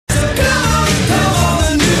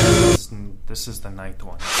This is the 9th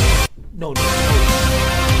one. No.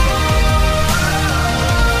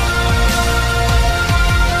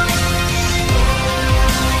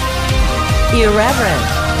 Irreverent,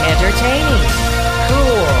 entertaining,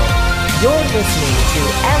 cool. You're listening to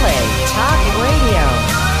LA Talk Radio.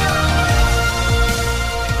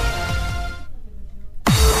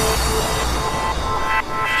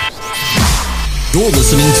 You're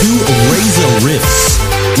listening to Reza Riffs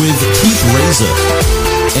with Keith Reza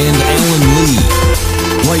and Alan Lee,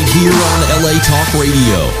 right here on LA Talk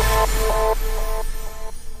Radio.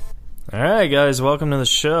 All right, guys, welcome to the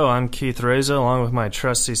show. I'm Keith Reza, along with my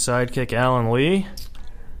trusty sidekick, Alan Lee.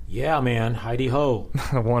 Yeah, man. Heidi ho.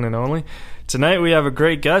 One and only. Tonight we have a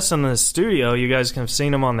great guest in the studio. You guys have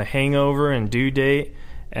seen him on The Hangover and Due Date.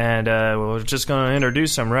 And we're just going to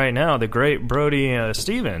introduce him right now, the great Brody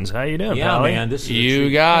Stevens. How you doing, Yeah, Pally? man. This is You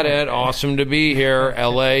got it. Awesome to be here.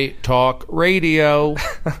 LA Talk Radio.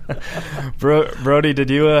 Brody, did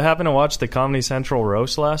you happen to watch the Comedy Central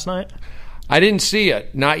roast last night? I didn't see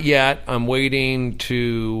it. Not yet. I'm waiting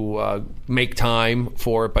to make time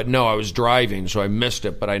for it. But no, I was driving, so I missed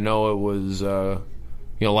it. But I know it was a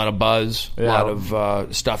lot of buzz, a lot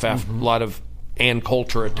of stuff, a lot of Ann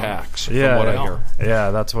Coulter attacks, from what I hear. Yeah,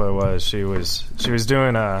 that's what it was. She was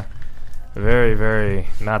doing very, very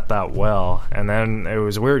not that well, and then it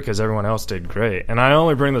was weird because everyone else did great. And I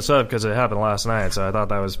only bring this up because it happened last night, so I thought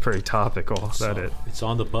that was pretty topical. It's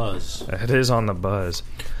on the buzz. It is on the buzz.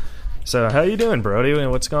 So how you doing, Brody?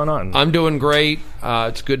 What's going on? I'm doing great.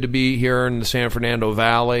 It's good to be here in the San Fernando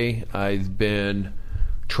Valley. I've been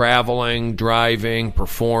traveling, driving,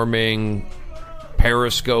 performing,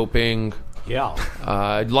 periscoping. Yeah.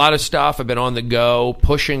 A lot of stuff. I've been on the go,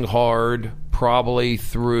 pushing hard, probably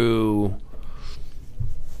through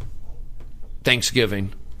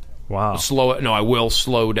Thanksgiving. Wow. I will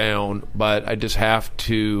slow down, but I just have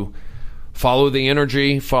to follow the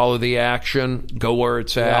energy, follow the action, go where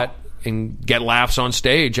it's at, and get laughs on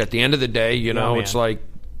stage. At the end of the day, it's like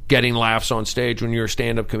getting laughs on stage when you're a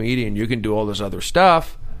stand-up comedian. You can do all this other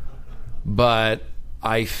stuff, but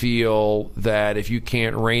I feel that if you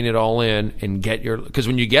can't rein it all in and get because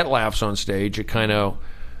when you get laughs on stage, it kind of,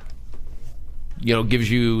 gives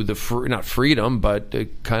you not freedom, but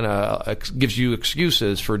it kind of gives you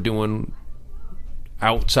excuses for doing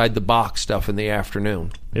outside the box stuff in the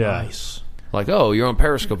afternoon. Yeah. Nice. Like, oh, you're on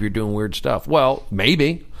Periscope, you're doing weird stuff. Well,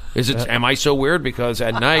 maybe. Am I so weird? Because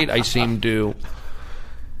at night I seem to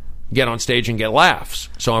get on stage and get laughs.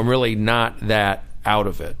 So I'm really not that out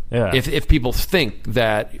of it. Yeah. If people think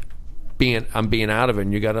that I'm being out of it,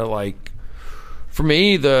 and you got to for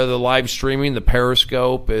me, the live streaming, the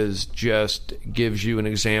Periscope is just gives you an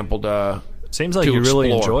example to. Seems like to you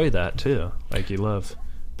really explore. enjoy that too. Like you love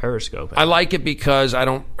Periscope. I like it because I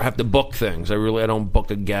don't have to book things. I don't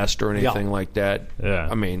book a guest or anything like that. Yeah.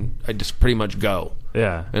 I mean, I just pretty much go.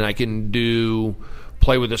 Yeah. And I can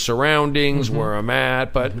play with the surroundings where I'm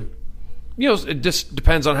at, but it just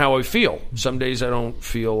depends on how I feel. Some days I don't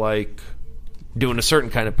feel like doing a certain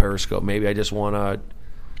kind of Periscope. Maybe I just want to,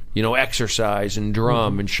 exercise and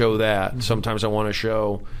drum and show that. Sometimes I want to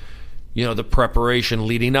show, the preparation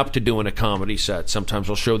leading up to doing a comedy set. Sometimes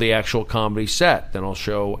I'll show the actual comedy set. Then I'll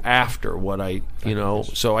show after what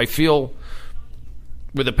So I feel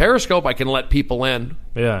with a Periscope, I can let people in.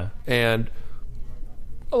 Yeah. And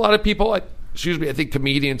a lot of people, I think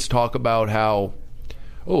comedians talk about how,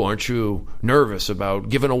 aren't you nervous about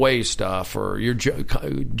giving away stuff or your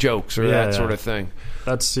jokes or that sort of thing?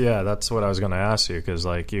 That's what I was going to ask you, because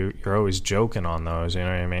you're always joking on those, you know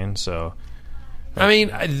what I mean? So, I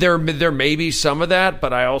mean, there may be some of that,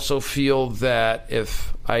 but I also feel that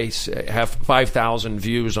if I have 5,000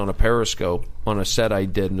 views on a Periscope on a set I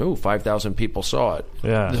did, and 5,000 people saw it.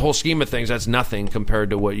 Yeah. The whole scheme of things, that's nothing compared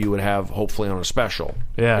to what you would have hopefully on a special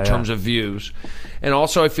in terms of views. And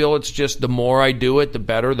also I feel it's just the more I do it, the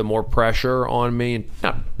better, the more pressure on me.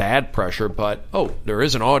 Not bad pressure, but, there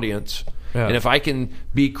is an audience. Yeah. And if I can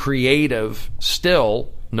be creative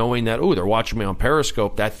still, knowing that, they're watching me on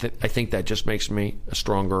Periscope, I think that just makes me a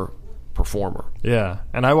stronger performer. Yeah,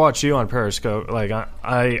 and I watch you on Periscope.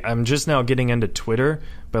 I'm just now getting into Twitter,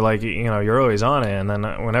 but you're always on it. And then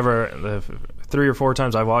whenever the 3 or 4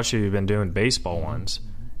 times I've watched you've been doing baseball ones,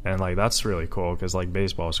 and that's really cool because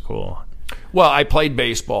baseball is cool. Well, I played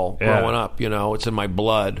baseball growing up. It's in my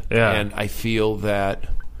blood, and I feel that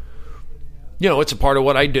it's a part of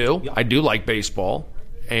what I do. I do like baseball,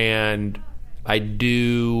 and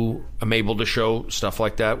I'm able to show stuff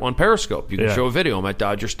like that on Periscope. You can show a video. I'm at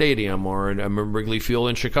Dodger Stadium or I'm at Wrigley Field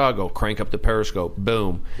in Chicago. Crank up the Periscope.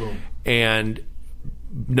 Boom. And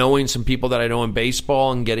knowing some people that I know in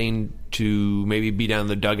baseball and getting to maybe be down in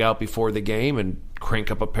the dugout before the game and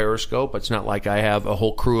crank up a Periscope. It's not like I have a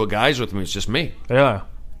whole crew of guys with me. It's just me. Yeah.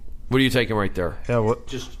 What are you taking right there? Yeah. What?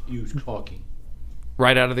 Just you talking.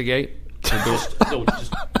 Right out of the gate? Just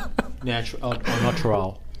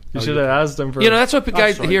natural. You should have asked him for. You know, that's what the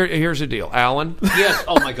guys. sorry. Here's the deal, Alan. Yes.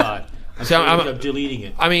 Oh my God. I'm deleting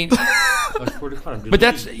it. I mean, I swear to God, I'm but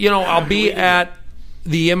that's deleting it. I'll be deleting at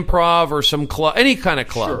the Improv or some club, any kind of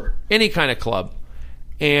club, Sure. any kind of club,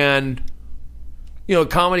 and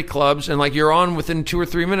comedy clubs, and like you're on within 2 or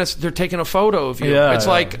 3 minutes, they're taking a photo of you. Yeah, It's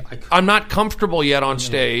yeah. like I'm not comfortable yet on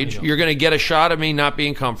stage. I know. You're going to get a shot of me not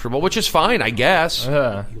being comfortable, which is fine, I guess.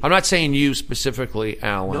 Yeah. I'm not saying you specifically,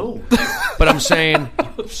 Alan. No. But I'm saying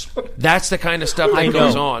that's the kind of stuff that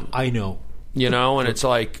goes on. I know. And it's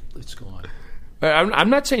like It's gone. I'm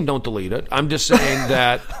not saying don't delete it. I'm just saying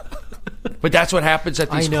that. But that's what happens at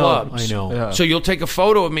these clubs. I know. Yeah. So you'll take a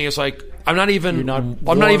photo of me. It's like I'm not even. You're not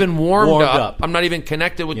I'm not even warmed up. up. I'm not even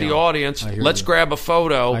connected with the Yeah, audience. I hear Let's you. grab a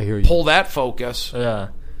photo. I hear you. Pull that focus. Yeah.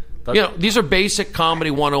 These are basic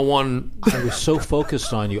comedy 101. I was so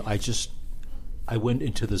focused on you. I went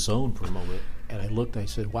into the zone for a moment, and I looked. I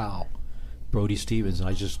said, "Wow, Brody Stevens." And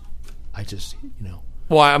I just,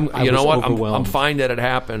 Well, I'm was I'm overwhelmed. fine that it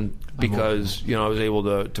happened because I was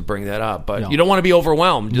able to bring that up. But No. you don't want to be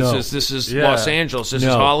overwhelmed. No. This is Yeah. Los Angeles. This is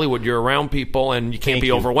No. Hollywood. You're around people, and you can't Thank be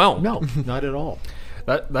you. overwhelmed. No, not at all.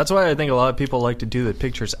 That's why I think a lot of people like to do the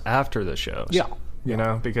pictures after the shows. Yeah.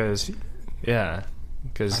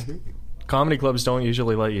 Because comedy clubs don't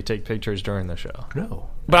usually let you take pictures during the show. No.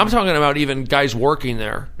 But I'm talking about even guys working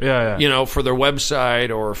there. Yeah. For their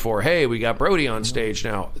website or for, hey, we got Brody on stage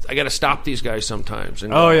now. I got to stop these guys sometimes.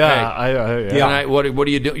 And Oh go, yeah. Hey, Yeah. what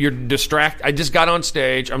do you do? You're distracted. I just got on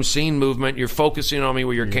stage. I'm seeing movement. You're focusing on me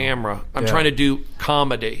with your camera. I'm trying to do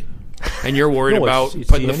comedy, and you're worried No, about it's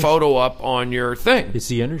putting the the energy. photo up on your thing. It's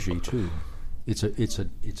the energy too. It's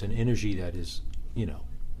an energy that is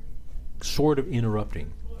sort of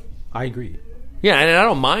interrupting. I agree. Yeah, and I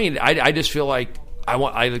don't mind. I just feel like I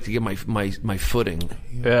like to get my footing.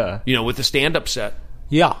 Yeah. With the stand up set.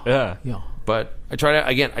 Yeah. Yeah. Yeah. But I try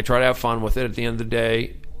to have fun with it. At the end of the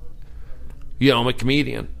day, I'm a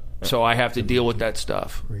comedian, so I have to deal with that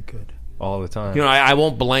stuff. Very good. All the time. I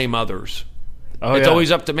won't blame others. Oh, It's yeah.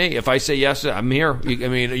 always up to me. If I say yes, I'm here.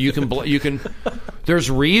 You can. There's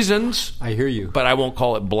reasons, I hear you. but I won't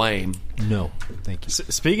call it blame. No. Thank you.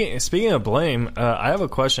 Speaking of blame, I have a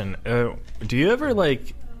question. Do you ever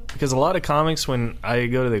because a lot of comics, when I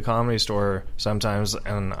go to the Comedy Store sometimes,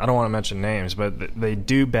 and I don't want to mention names, but they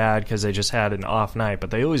do bad because they just had an off night,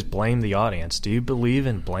 but they always blame the audience. Do you believe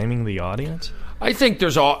in blaming the audience? I think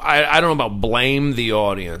there's all. I don't know about blame the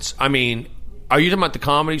audience. I mean, are you talking about the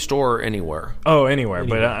Comedy Store or anywhere? Oh, anywhere.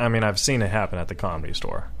 But I've seen it happen at the Comedy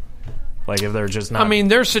Store. Like if they're just not. I mean,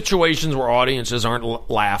 there's situations where audiences aren't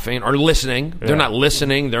laughing or listening. They're not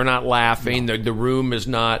listening. They're not laughing. The room is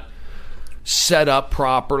not set up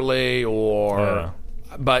properly,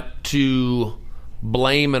 but to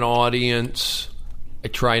blame an audience, I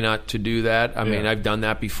try not to do that. I mean, I've done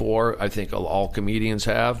that before. I think all comedians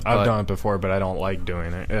have. I've done it before, but I don't like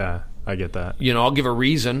doing it. Yeah, I get that. I'll give a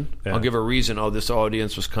reason. Yeah. I'll give a reason. Oh, this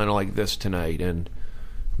audience was kind of like this tonight, and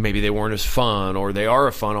maybe they weren't as fun, or they are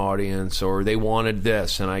a fun audience, or they wanted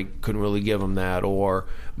this, and I couldn't really give them that, or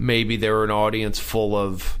maybe they were an audience full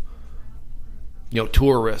of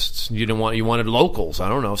tourists. You wanted locals. I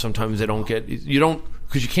don't know. Sometimes they don't get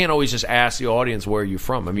because you can't always just ask the audience where you're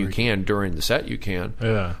from. I mean, you can during the set, you can.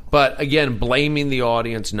 Yeah. But again, blaming the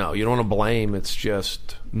audience, no, you don't want to blame. It's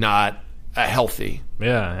just not a healthy.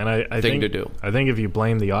 Yeah, and I thing think to do. I think if you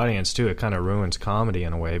blame the audience too, it kind of ruins comedy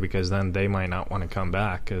in a way because then they might not want to come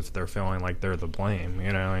back if they're feeling like they're the blame.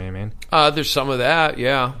 You know what I mean? There's some of that,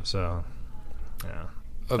 yeah. So, yeah.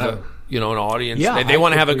 Of an audience. Yeah, they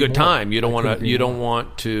want to I have a agree good more. time. You don't I want couldn't to. agree You don't more.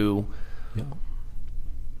 want to.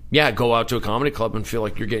 Yeah. Go out to a comedy club and feel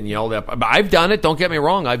like you're getting yelled at. But I've done it. Don't get me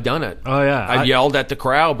wrong. I've done it. Oh yeah, I've yelled at the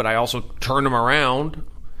crowd, but I also turn them around.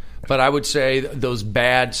 But I would say those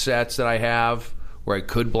bad sets that I have where I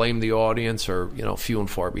could blame the audience are few and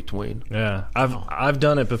far between. Yeah, I've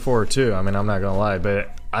done it before too. I mean, I'm not gonna lie,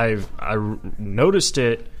 but I noticed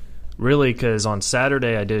it really because on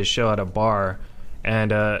Saturday I did a show at a bar,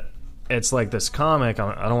 and it's like this comic.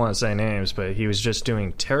 I don't want to say names, but he was just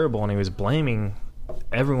doing terrible, and he was blaming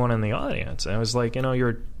everyone in the audience. And I was like,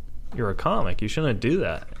 you're a comic. You shouldn't do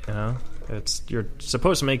that. You're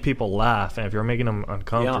supposed to make people laugh, and if you're making them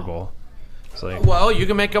uncomfortable, it's like, Well, you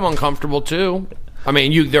can make them uncomfortable too. I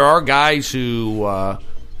mean, there are guys who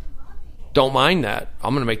don't mind that.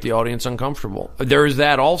 I'm going to make the audience uncomfortable. There is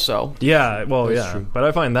that also. Yeah, well, That's true. but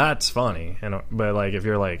I find that's funny. But like if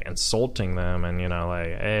you're like insulting them and like,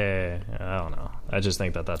 hey, I don't know. I just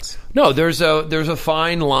think that's No, there's a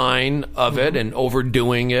fine line of it and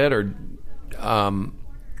overdoing it, or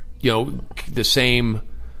the same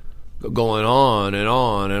going on and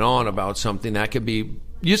on and on about something that could be.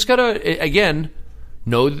 You just gotta again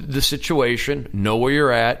know the situation, know where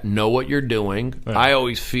you're at, know what you're doing. Right. I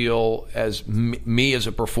always feel as me as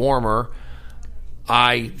a performer,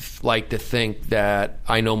 I like to think that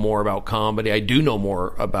I know more about comedy. I do know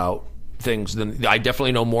more about things than I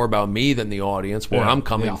definitely know more about me than the audience, where I'm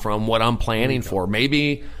coming from, what I'm planning for.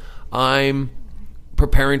 Maybe I'm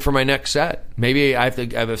preparing for my next set. Maybe I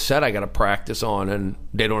have a set I got to practice on, and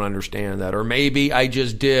they don't understand that. Or maybe I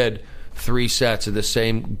just did 3 sets of the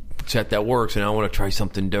same set that works, and I want to try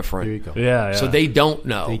something different. There you go. yeah. So they don't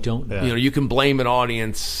know. They don't know. You know, you can blame an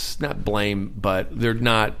audience, not blame, but they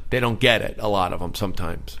don't get it, a lot of them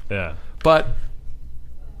sometimes. yeah. But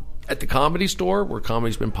at the Comedy Store, where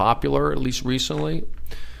comedy's been popular, at least recently,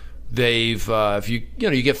 they've if you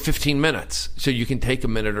get 15 minutes, so you can take a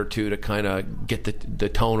minute or two to kind of get the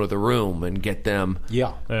tone of the room and get them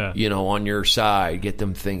Yeah. on your side, get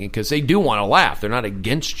them thinking, because they do want to laugh. They're not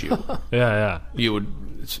against you. Yeah. You would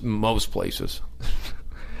most places.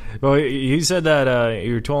 Well, you said that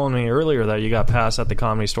you were telling me earlier that you got passed at the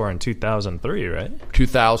Comedy Store in 2003, right?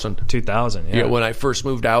 2000. 2000, yeah. Yeah, when I first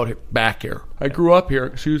moved back here. I grew up here.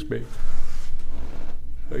 Excuse me.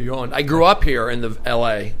 Are you on? I grew up here in the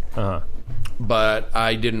L.A., but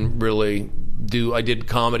I didn't really do. I did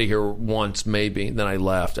comedy here once, maybe. Then I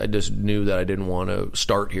left. I just knew that I didn't want to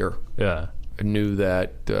start here. Yeah. I knew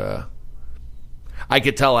that I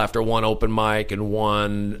could tell after one open mic and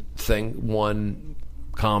one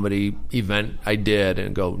comedy event I did,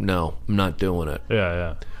 and go, no, I'm not doing it.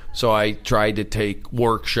 Yeah. So I tried to take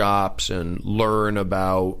workshops and learn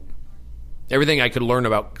about everything I could learn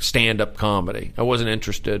about stand-up comedy. I wasn't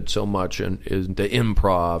interested so much in the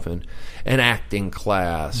improv and an acting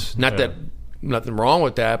class. Not that nothing wrong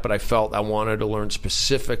with that, but I felt I wanted to learn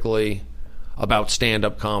specifically about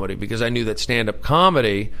stand-up comedy, because I knew that stand-up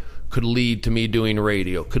comedy could lead to me doing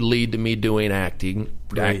radio, could lead to me doing acting,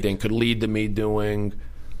 could lead to me doing,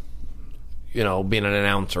 being an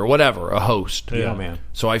announcer or whatever, a host. Yeah, man.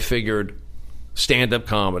 So I figured stand-up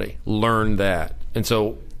comedy, learn that. And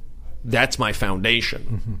so that's my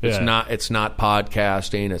foundation. Yeah. It's not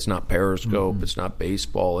podcasting, it's not Periscope, it's not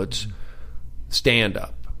baseball, it's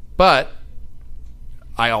stand-up. But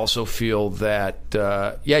I also feel that,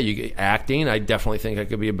 you get acting. I definitely think I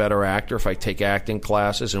could be a better actor if I take acting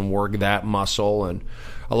classes and work that muscle. And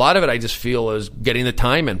a lot of it I just feel is getting the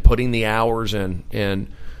time in, putting the hours in.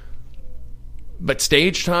 But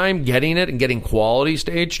stage time, getting it and getting quality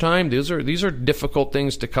stage time, these are difficult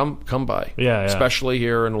things to come by. Yeah. Especially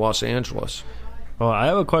here in Los Angeles. Well, I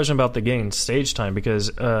have a question about the getting stage time,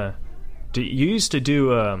 because you used to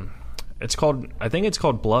do I think it's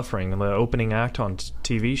called bluffering, the opening act on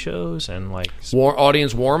TV shows and like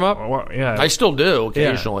Audience warm up. Yeah, I still do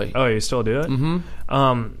occasionally. Yeah. Oh, you still do it?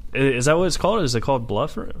 Mm-hmm. Is that what it's called? Is it called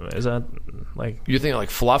bluffer? Is that like you think like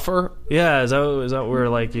fluffer? Yeah, is that where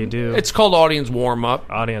like you do? It's called audience warm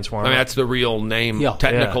up. Audience warm up. I mean, that's the real name. Yeah.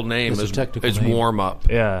 Technical Yeah. name It's a is technical name. warm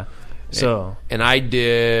up. Yeah. So and I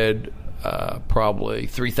did probably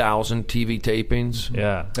 3,000 TV tapings.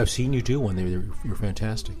 yeah. I've seen you do one. You're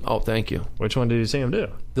fantastic. Oh, thank you. Which one did you see him do?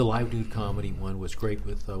 The live nude comedy one was great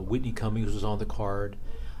with Whitney Cummings was on the card.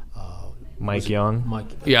 Mike Young. Mike,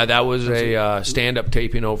 Yeah, that was a stand-up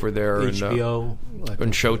taping over there HBO. in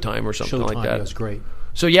Showtime or something Showtime, like that. That's great.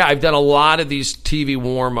 So yeah, I've done a lot of these TV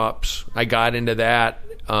warm-ups. I got into that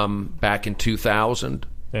back in 2000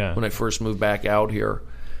 when I first moved back out here,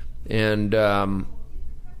 and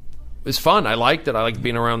it's fun. I liked it. I liked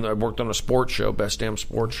being around. I worked on a sports show, Best Damn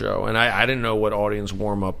Sports Show, and I didn't know what audience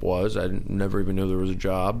warm-up was. I never even knew there was a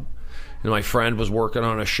job. And my friend was working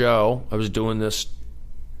on a show. I was doing this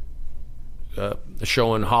a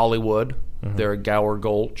show in Hollywood. There at Gower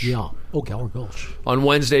Gulch. Yeah. Oh, Gower Gulch. On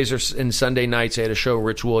Wednesdays and Sunday nights, I had a show,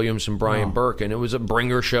 Rich Williams and Brian Burke, and it was a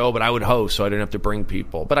bringer show, but I would host, so I didn't have to bring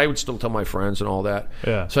people. But I would still tell my friends and all that.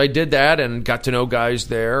 Yeah. So I did that and got to know guys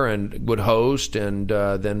there and would host. And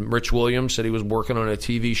then Rich Williams said he was working on a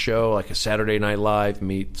TV show, like a Saturday Night Live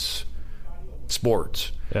meets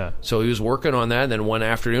sports. Yeah. So he was working on that, and then one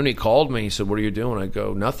afternoon he called me. He said, "What are you doing?" I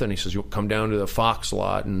go, "Nothing." He says, "You'll come down to the Fox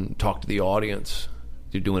lot and talk to the audience.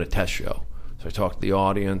 You're doing a test show." So I talked to the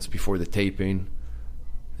audience before the taping,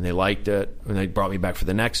 and and they liked it, and they brought me back for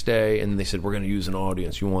the next day, and they said, we're going to use an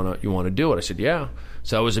audience. You want to do it? I said, yeah.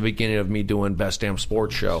 So that was the beginning of me doing Best Damn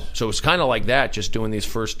Sports Show. So it was kind of like that, just doing these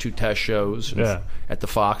first 2 test shows at the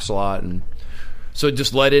Fox lot, and so it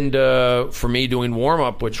just led into, for me, doing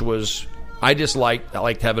warm-up, which was, I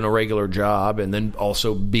liked having a regular job, and then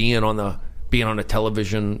also being on a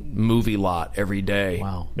television movie lot every day.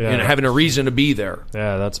 Wow. Yeah. And having a reason to be there.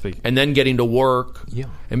 Yeah, that's big. And then getting to work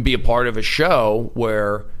and be a part of a show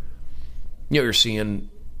where, you're seeing,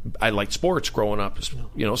 I liked sports growing up,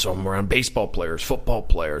 so I'm around baseball players, football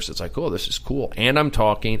players. It's like, oh, this is cool. And I'm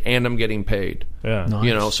talking, and I'm getting paid. Yeah.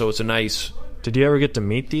 Nice. So it's a nice... Did you ever get to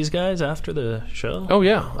meet these guys after the show? Oh,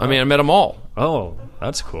 yeah. I mean, I met them all. Oh,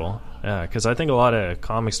 that's cool. Yeah, because I think a lot of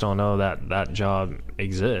comics don't know that job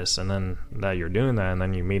exists, and then that you're doing that, and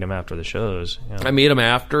then you meet them after the shows. I meet them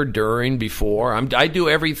after, during, before. I do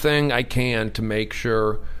everything I can to make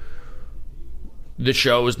sure the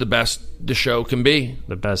show is the best the show can be.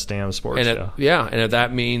 The best damn sports show. And if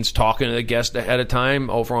that means talking to the guest ahead of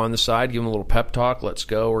time over on the side, give them a little pep talk, let's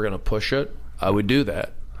go, we're going to push it, I would do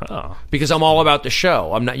that. Oh. Because I'm all about the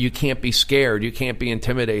show. You can't be scared. You can't be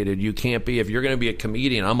intimidated. You can't be, if you're going to be a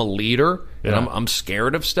comedian, I'm a leader, and I'm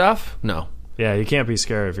scared of stuff. No. Yeah, you can't be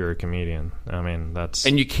scared if you're a comedian. I mean, that's...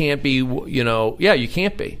 And you can't be, you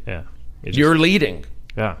can't be. Yeah. You're leading.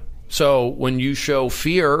 Yeah. So when you show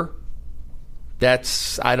fear,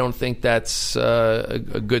 I don't think that's a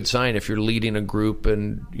good sign if you're leading a group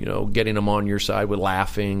and, getting them on your side with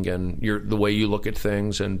laughing and the way you look at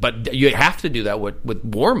things. But you have to do that with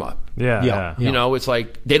warm-up. Yeah. It's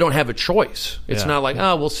like they don't have a choice. It's not like,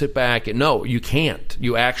 we'll sit back. No, you can't.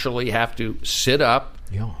 You actually have to sit up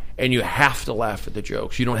and you have to laugh at the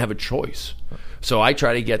jokes. You don't have a choice. So I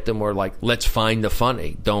try to get them where, like, let's find the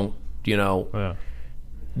funny. Don't, don't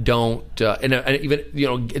and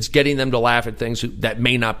even it's getting them to laugh at things that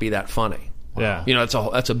may not be that funny.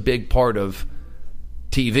 That's a big part of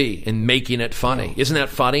TV and making it funny. Isn't that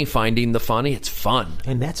funny? Finding the funny, it's fun,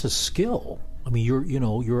 and that's a skill. I mean,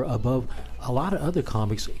 you're above a lot of other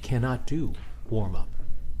comics cannot do warm up.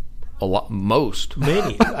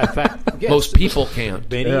 Many. In fact, yes. Most people can't.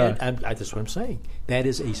 Many, that's what I'm saying. That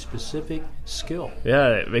is a specific skill.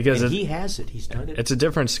 Yeah, because he has it. He's done it. It's a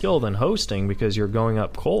different skill than hosting because you're going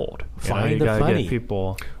up cold. Find you the gotta funny. Get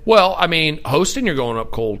people. Well, I mean, hosting, you're going up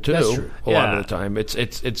cold too. That's true. A lot of the time,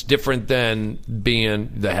 it's different than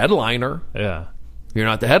being the headliner. Yeah. You're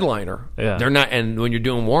not the headliner. Yeah. They're not, and when you're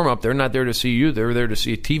doing warm up, they're not there to see you. They're there to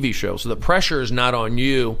see a TV show. So the pressure is not on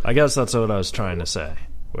you. I guess that's what I was trying to say.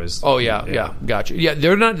 Gotcha. Yeah,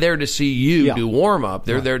 they're not there to see you do warm up.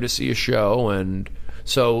 They're there to see a show, and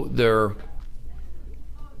so they're,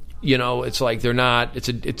 it's like they're not.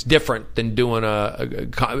 It's different than doing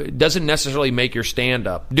it doesn't necessarily make your stand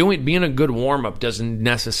up. Being a good warm up doesn't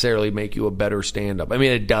necessarily make you a better stand up. I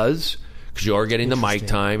mean, it does because you are getting the mic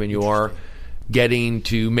time and you are getting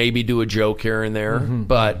to maybe do a joke here and there,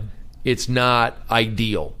 but it's not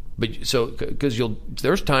ideal. But because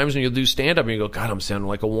there's times when you'll do stand up and you go, God, I'm sounding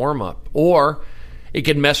like a warm up, or it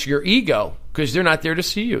can mess your ego because they're not there to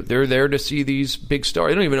see you. They're there to see these big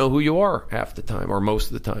stars. They don't even know who you are half the time or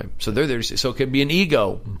most of the time. So they're there to see. So it could be an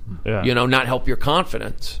ego, not help your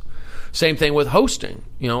confidence. Same thing with hosting.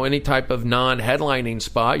 Any type of non-headlining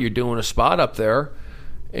spot, you're doing a spot up there,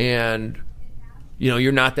 and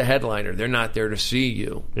you're not the headliner. They're not there to see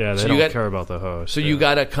you. Yeah, they don't care about the host. So you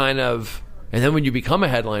got to kind of. And then when you become a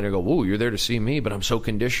headliner, go, whoa, you're there to see me, but I'm so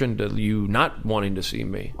conditioned to you not wanting to see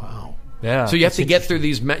me. Wow. Yeah. So you have to get through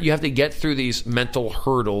these. You have to get through these mental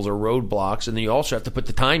hurdles or roadblocks, and then you also have to put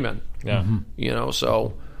the time in. Yeah.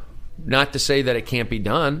 So not to say that it can't be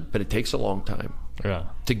done, but it takes a long time. Yeah.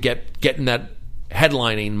 To get in that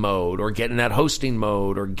headlining mode, or get in that hosting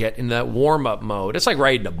mode, or get in that warm up mode. It's like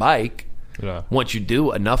riding a bike. Yeah. Once you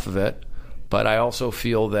do enough of it, but I also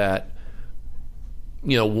feel that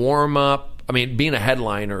warm up. I mean, being a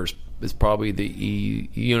headliner is probably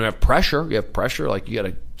you have pressure. You have pressure, like you got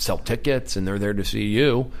to sell tickets, and they're there to see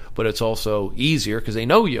you. But it's also easier because they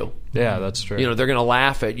know you. Yeah, that's true. They're going to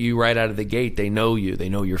laugh at you right out of the gate. They know you. They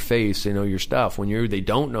know your face. They know your stuff. When they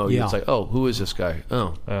don't know you, it's like, oh, who is this guy?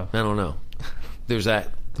 Oh, I don't know. There's that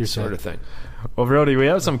sort of thing. Well, Brody, we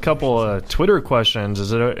have some couple Twitter questions.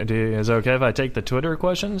 Is it okay if I take the Twitter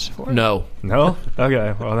questions for you? No. No?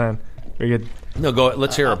 Okay. Well, then we could. No, go.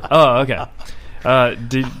 Let's hear them. Oh, okay.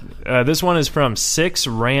 This one is from 6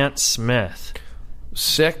 Rant Smith.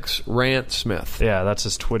 6 Rant Smith. Yeah, that's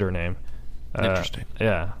his Twitter name. Interesting.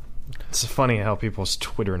 Yeah. It's funny how people's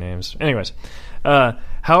Twitter names. Anyways, how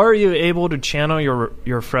are you able to channel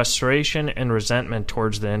your frustration and resentment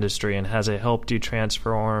towards the industry, and has it helped you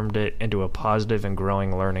transform it into a positive and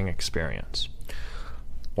growing learning experience?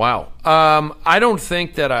 Wow. I don't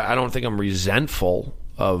think I'm resentful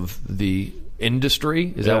of the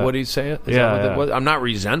industry. Is that what he's saying? I'm not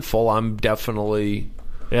resentful. I'm definitely...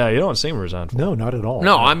 Yeah, you don't seem resentful. No, not at all.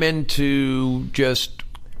 No, I'm into just...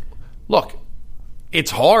 Look,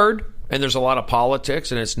 it's hard, and there's a lot of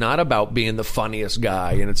politics, and it's not about being the funniest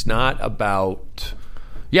guy, and it's not about...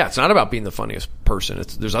 Yeah, it's not about being the funniest person.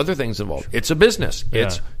 There's other things involved. It's a business. Yeah.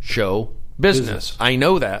 It's show business. I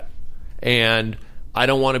know that. And... I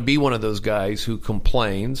don't want to be one of those guys who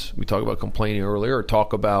complains. We talked about complaining earlier, or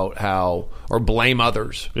talk about or blame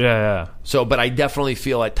others. Yeah. So, but I definitely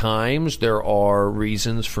feel at times there are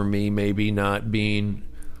reasons for me maybe not being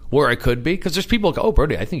where I could be, because there's people who go, "Oh,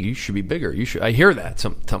 Brody, I think you should be bigger. You should." I hear that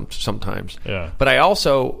sometimes. Yeah. But I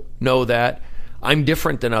also know that I'm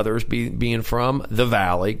different than others, being from the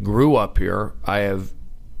Valley, grew up here. I have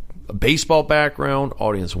a baseball background,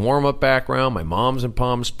 audience warm-up background. My mom's in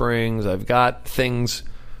Palm Springs. I've got things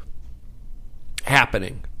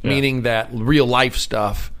happening, meaning that real life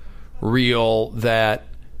stuff, that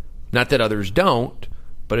not that others don't,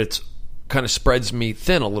 but it's kind of spreads me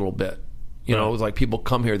thin a little bit. You know, it's like people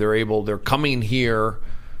come here, they're coming here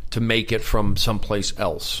to make it from someplace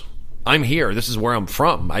else. I'm here. This is where I'm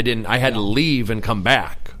from. I had to leave and come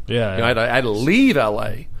back. Yeah. You know, I had to leave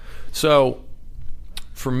LA. So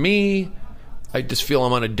for me, I just feel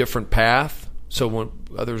I'm on a different path. So when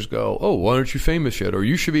others go, "Oh, why aren't you famous yet?" or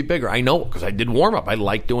 "You should be bigger," I know, because I did warm-up. I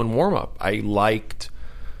liked doing warm-up. I liked,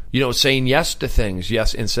 saying yes to things.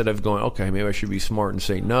 Yes, instead of going, "Okay, maybe I should be smart and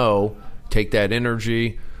say no." Take that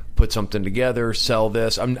energy, put something together, sell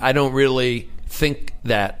this. I don't really think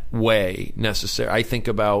that way necessarily. I think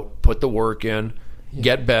about put the work in,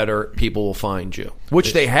 get better, people will find you.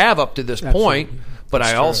 Which they have up to this point, but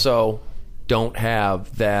I also don't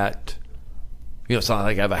have that. It's not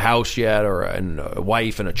like I have a house yet, or a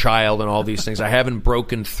wife and a child and all these things. I haven't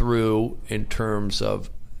broken through in terms of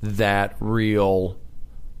that real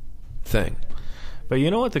thing. But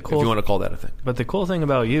you know what the cool... If you want to call that a thing. But the cool thing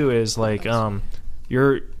about you is, like,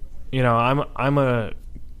 you're... I'm a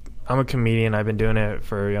comedian. I've been doing it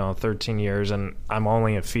for, 13 years, and I'm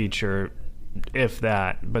only a feature, if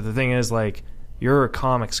that. But the thing is, like, you're a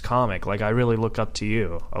comics comic. Like, I really look up to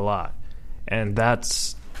you a lot. And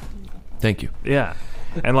that's... Thank you. Yeah.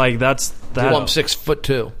 And, like, that's... that. Well, I'm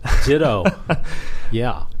 6'2". Ditto.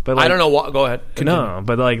 Yeah. But, like, I don't know what... Go ahead. Continue. No,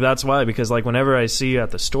 but, like, that's why. Because, like, whenever I see you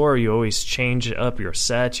at the store, you always change up your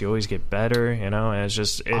sets. You always get better, And it's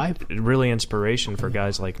just really inspiration for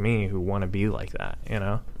guys like me who want to be like that,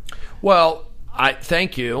 Well, I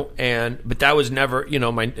thank you. But that was never...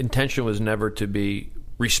 my intention was never to be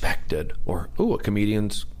respected or, a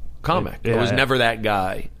comedian's comic. Yeah, I was never that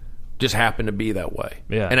guy. Just happened to be that way.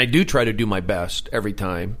 Yeah. And I do try to do my best every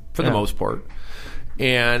time, for the most part.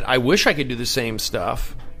 And I wish I could do the same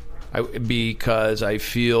stuff because I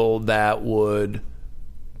feel that would,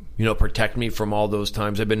 protect me from all those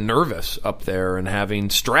times I've been nervous up there and having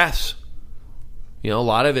stress. A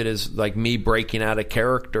lot of it is like me breaking out of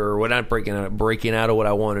character, or not breaking out of what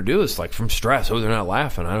I want to do. It's like from stress. Oh, they're not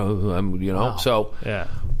laughing. Wow. So, yeah.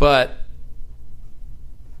 But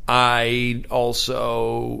I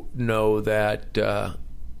also know that,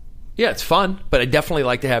 it's fun, but I definitely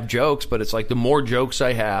like to have jokes, but it's like the more jokes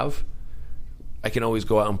I have, I can always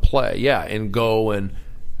go out and play. Yeah, and go and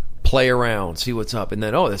play around, see what's up. And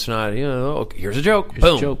then, that's not, okay, here's a joke. Here's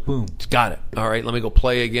boom. a joke, boom. Got it. All right, let me go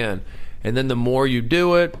play again. And then the more you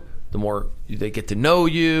do it, the more they get to know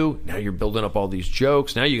you. Now you're building up all these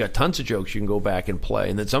jokes. Now you got tons of jokes you can go back and play.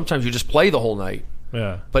 And then sometimes you just play the whole night.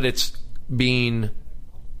 Yeah. But it's being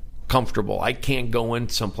comfortable. I can't go in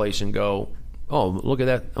someplace and go, "Oh, look at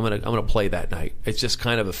that! I'm gonna play that night." It's just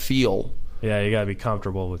kind of a feel. Yeah, you gotta be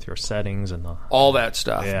comfortable with your settings and all that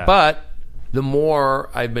stuff. Yeah. But the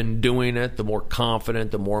more I've been doing it, the more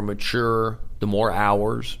confident, the more mature, the more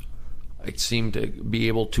hours I seem to be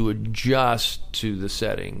able to adjust to the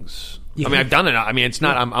settings. Yeah. I've done it. It's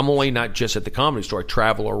not. I'm only not just at the Comedy Store. I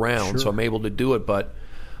travel around, so I'm able to do it. But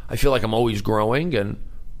I feel like I'm always growing, and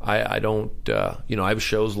I don't. I have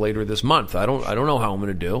shows later this month. I don't know how I'm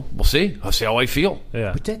going to do. We'll see. I'll see how I feel.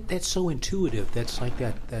 yeah. But that's so intuitive. That's like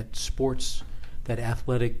that sports, that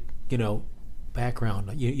athletic,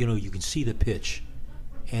 background. You can see the pitch,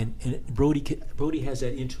 and Brody has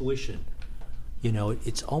that intuition.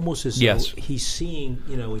 It's almost as though he's seeing.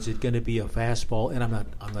 Is it going to be a fastball? And I'm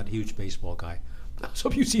not a huge baseball guy,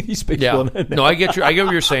 So you see these baseball. Yeah. No, I get what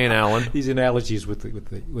you're saying, Alan. These analogies with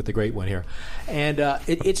the great one here, and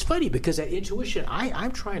it's funny because that intuition.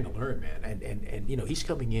 I'm trying to learn, man, and he's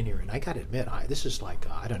coming in here, and I got to admit, this is like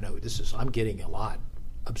I don't know. I'm getting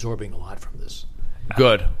absorbing a lot from this.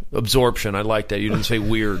 Good absorption. I like that. You didn't say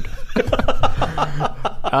weird.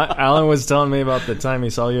 Alan was telling me about the time he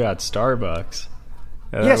saw you at Starbucks.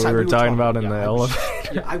 Yes, we were talking about in the elevator.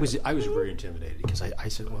 Yeah, I was very intimidated because I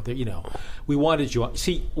said, well, we wanted you on.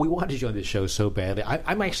 See, we wanted you on this show so badly.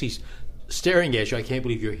 I'm actually staring at you. I can't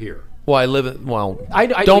believe you're here. Well, I live in. Well, I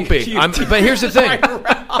don't be. But here's the thing.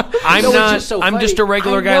 I'm not. I'm just a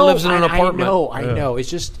regular guy who lives in an apartment. I know. It's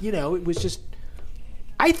just it was just.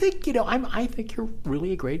 I think I think you're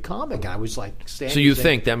really a great comic. I was like standing. So you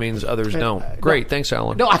think that means others don't? Great, thanks,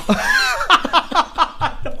 Alan. No,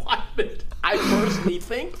 I personally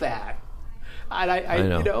think that. And I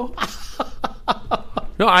know.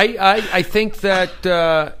 No, I think that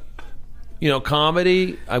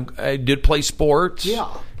comedy. I did play sports. Yeah.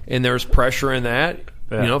 And there's pressure in that.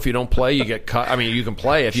 Yeah. If you don't play, you get cut. I mean, you can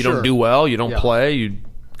play. If you don't do well, you don't play. You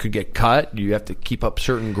could get cut. You have to keep up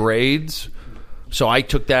certain grades. So I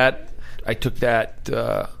took that.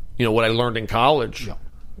 What I learned in college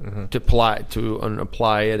to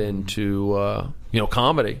apply it into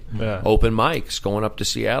comedy. Yeah. Open mics, going up to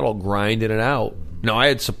Seattle, grinding it out. Now I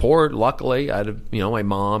had support. Luckily, I had my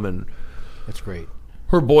mom and that's great.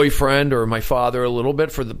 Her boyfriend or my father a little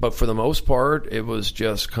bit, but for the most part, it was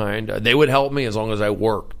just they would help me as long as I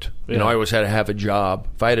worked. Yeah. I always had to have a job.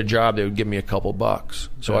 If I had a job, they would give me a couple bucks.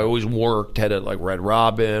 So I always worked, had it like Red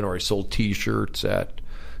Robin, or I sold T-shirts at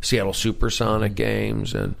Seattle Supersonic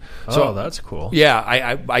games, and so that's cool. Yeah,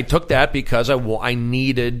 I took that because I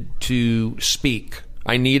needed to speak.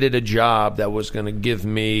 I needed a job that was going to give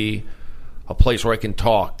me a place where I can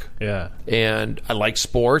talk. Yeah. And I like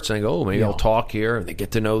sports, and I go, maybe I'll talk here. And they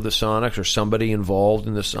get to know the Sonics or somebody involved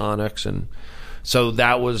in the Sonics. And so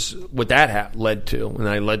that was what that led to. And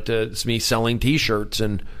I led to me selling T-shirts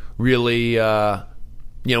and really,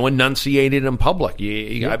 enunciated in public.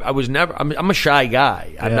 I was never, I'm a shy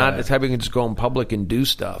guy. I'm not the type who can just go in public and do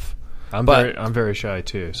stuff. I'm very shy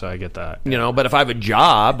too, so I get that. But if I have a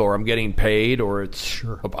job or I'm getting paid or it's,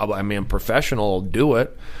 I'm professional, I'll do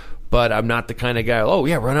it. But I'm not the kind of guy,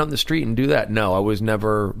 run out in the street and do that. No, I was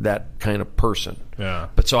never that kind of person. Yeah.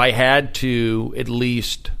 But so I had to at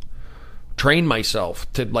least train myself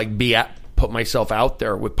to put myself out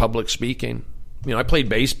there with public speaking. I played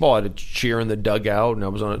baseball. I had to cheer in the dugout, and I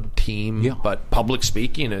was on a team. Yeah. But public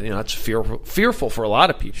speaking, that's fearful for a lot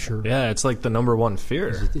of people. Sure. Yeah, it's like the number one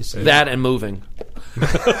fear. That and moving.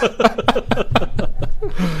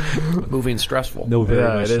 Moving's stressful. No, very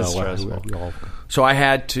yeah, much it is so. stressful. So I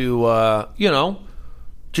had to,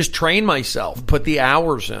 just train myself, put the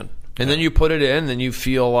hours in. And then you put it in, then you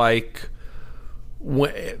feel like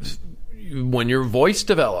when your voice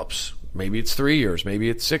develops, maybe it's 3 years, maybe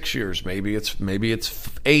it's 6 years, maybe it's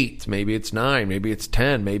 8, maybe it's 9, maybe it's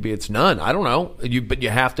 10, maybe it's none. I don't know. But you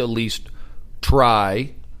have to at least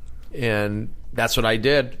try, and that's what I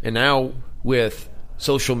did. And now with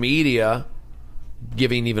social media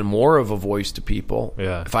giving even more of a voice to people.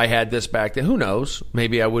 Yeah. If I had this back then, who knows?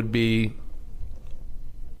 Maybe I would be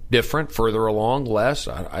different, further along, less.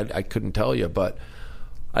 I couldn't tell you, but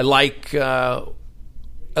I like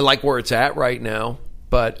where it's at right now.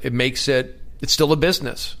 But it makes it's still a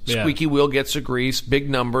business. Yeah. Squeaky wheel gets the grease, big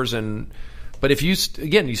numbers, but if you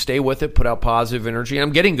stay with it, put out positive energy.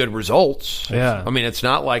 I'm getting good results. Yeah. I mean, it's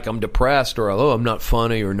not like I'm depressed or I'm not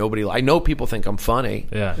funny or nobody. I know people think I'm funny.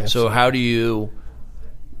 Yeah. So how do you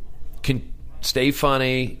can stay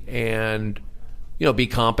funny and be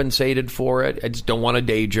compensated for it? I just don't want a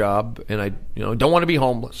day job, and I don't want to be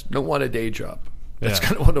homeless. Don't want a day job. That's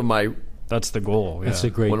kind of one of my. That's the goal. Yeah. That's a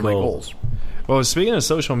great one of my goals. Well, speaking of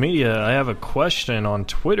social media, I have a question on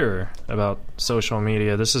Twitter about social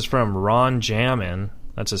media. This is from Ron Jammin.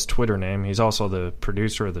 That's his Twitter name. He's also the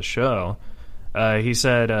producer of the show. He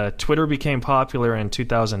said, Twitter became popular in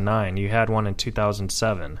 2009. You had one in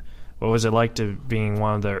 2007. What was it like to being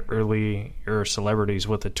one of the earlier celebrities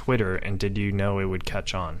with a Twitter, and did you know it would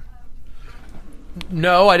catch on?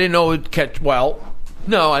 No, I didn't know it would catch. Well,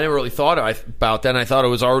 no, I never really thought about that. I thought it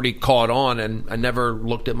was already caught on, and I never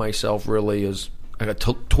looked at myself really as like a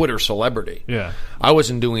Twitter celebrity. Yeah. I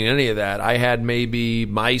wasn't doing any of that. I had maybe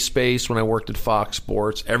MySpace when I worked at Fox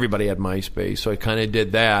Sports. Everybody had MySpace, so I kind of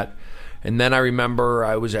did that. And then I remember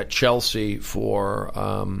I was at Chelsea for,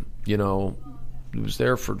 it was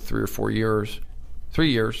there for 3 or 4 years.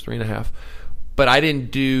 3 years, 3.5. But I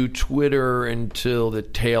didn't do Twitter until the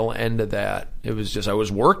tail end of that. It was just I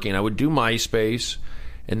was working. I would do MySpace,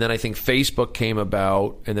 and then I think Facebook came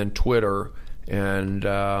about, and then Twitter, and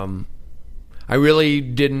I really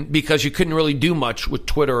didn't, because you couldn't really do much with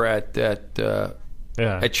Twitter at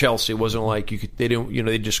Chelsea. It wasn't like they didn't,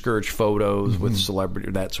 they discouraged photos with celebrity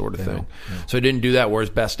or that sort of thing. Yeah. So I didn't do that. Whereas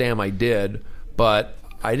Best Damn I did, but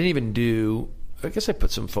I didn't even do. I guess I put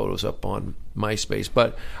some photos up on MySpace,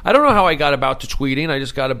 but I don't know how I got about to tweeting. I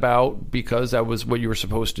just got about because that was what you were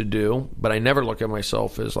supposed to do. But I never look at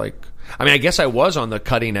myself as like. I mean, I guess I was on the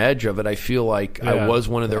cutting edge of it. I feel like I was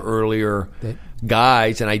one of the earlier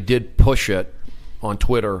guys, and I did push it on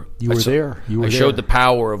Twitter. You were there. I showed the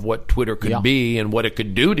power of what Twitter could be and what it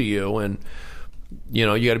could do to you, and you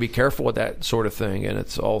got to be careful with that sort of thing. And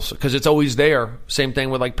it's also because it's always there. Same thing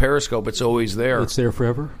with like Periscope; it's always there. It's there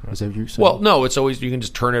forever. Is that what you're saying? Well, no, it's always you can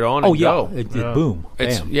just turn it on. And go. Boom.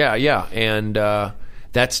 Bam. Yeah, and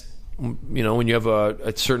that's. When you have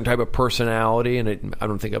a certain type of personality, and I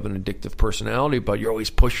don't think I have an addictive personality, but you're always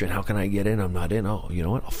pushing. How can I get in? I'm not in. Oh, you know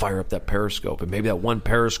what? I'll fire up that Periscope, and maybe that one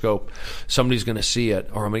Periscope, somebody's going to see it,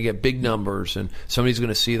 or I'm going to get big numbers, and somebody's going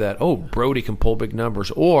to see that. Oh, Brody can pull big numbers,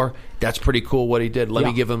 or that's pretty cool what he did. Let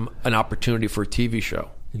me give him an opportunity for a TV show.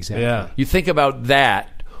 Exactly. Yeah. You think about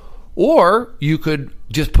that, or you could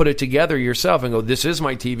just put it together yourself and go, "This is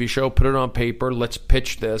my TV show. Put it on paper. Let's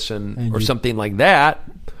pitch this," or something like that.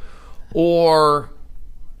 Or,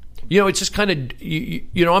 it's just kind of,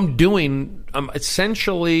 I'm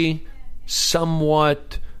essentially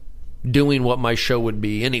somewhat doing what my show would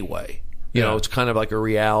be anyway. It's kind of like a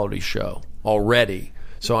reality show already.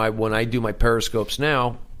 So when I do my Periscopes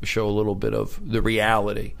now, I show a little bit of the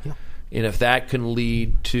reality. Yeah. And if that can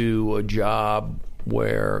lead to a job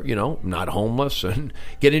where, I'm not homeless and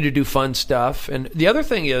getting to do fun stuff. And the other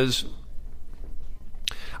thing is,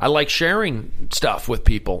 I like sharing stuff with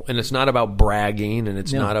people, and it's not about bragging, and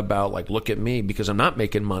it's not about like, look at me, because I'm not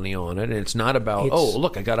making money on it, and it's not about,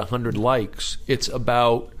 look, I got 100 likes. It's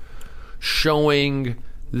about showing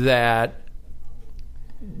that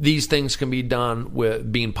these things can be done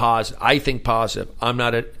with being positive. I think positive. I'm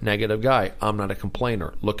not a negative guy. I'm not a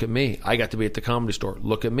complainer. Look at me. I got to be at the Comedy Store.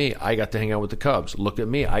 Look at me. I got to hang out with the Cubs. Look at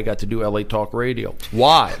me. I got to do LA Talk Radio.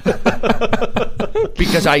 Why?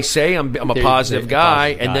 Because I say I'm a positive guy,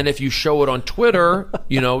 and then if you show it on Twitter,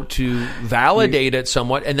 to validate it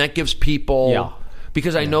somewhat, and that gives people... Yeah.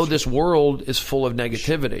 Because I know this world is full of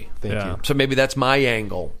negativity. Thank you. So maybe that's my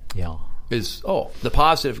angle. Yeah. Is, the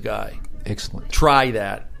positive guy. Excellent. Try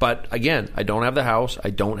that. But again, I don't have the house.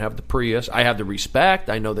 I don't have the Prius. I have the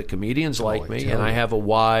respect. I know that comedians like me, and I have a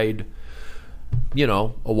wide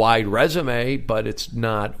resume, but it's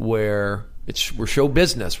not we're show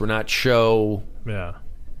business. We're not show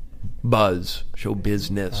buzz. Show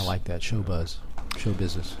business. I like that. Show buzz. Show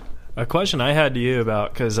business. A question I had to you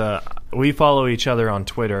about, because we follow each other on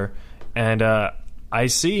Twitter, and I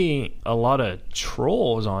see a lot of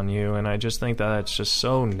trolls on you, and I just think that that's just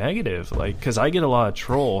so negative. Like, because I get a lot of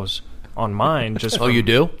trolls on mine. Just you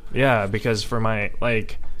do? Yeah, because for my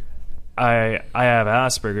I have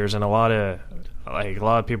Asperger's, and a lot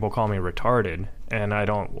of people call me retarded, and I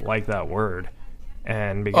don't like that word.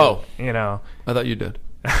 And because I thought you did.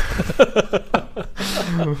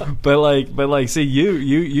 but see,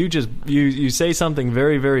 you say something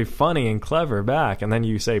very, very funny and clever back, and then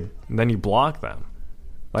you block them.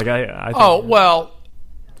 Like I think,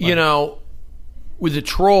 with the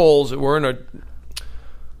trolls, we're in a.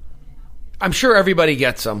 I'm sure everybody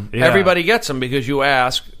gets them. Yeah. Everybody gets them because you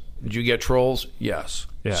ask, "Did you get trolls?" Yes.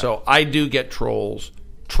 Yeah. So I do get trolls.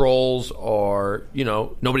 Trolls are,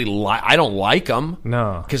 nobody. I don't like them.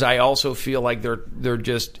 No, because I also feel like they're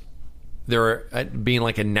being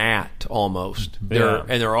like a gnat almost.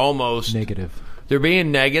 They're almost negative. They're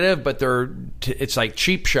being negative, but it's like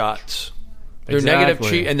cheap shots. They're exactly.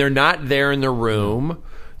 negative, and they're not there in the room.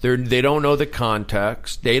 They don't know the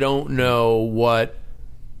context. They don't know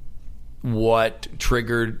what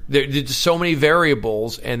triggered. There's so many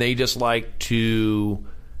variables, and they just like to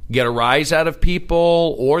get a rise out of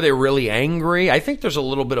people, or they're really angry. I think there's a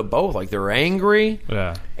little bit of both. Like they're angry,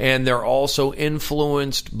 and they're also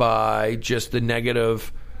influenced by just the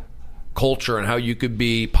negative culture and how you could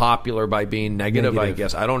be popular by being negative. I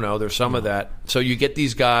guess I don't know. There's some of that. So you get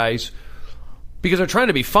these guys. Because they're trying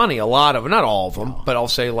to be funny, a lot of them, not all of them, but I'll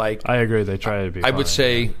say I agree, they try to be funny. I would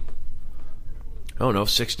say, I don't know,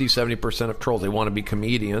 60, 70% of trolls, they want to be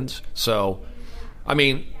comedians. So, I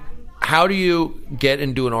mean, how do you get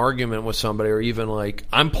into an argument with somebody, or even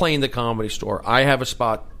I'm playing the Comedy Store, I have a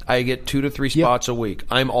spot, I get 2 to 3 spots a week.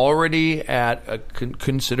 I'm already at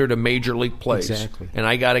considered a major league place. Exactly. And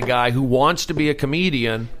I got a guy who wants to be a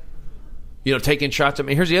comedian, taking shots at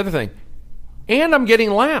me. Here's the other thing. And I'm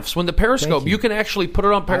getting laughs when the Periscope. Thank you. You can actually put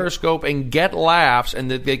it on Periscope and get laughs, and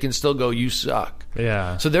they can still go, "You suck."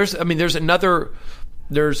 Yeah. So there's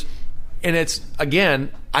and it's,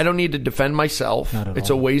 again, I don't need to defend myself. Not at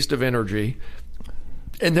It's all. a waste of energy.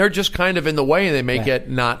 And they're just kind of in the way, and they make it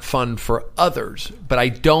not fun for others. But I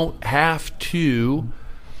don't have to,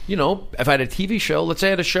 if I had a TV show, let's say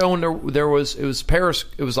I had a show and it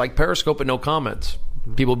was like Periscope and no comments.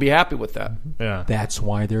 People would be happy with that. Yeah. That's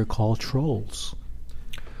why they're called trolls.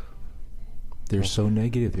 They're so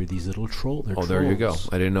negative. They're these little trolls. Oh, there you go.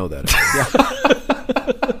 I didn't know that.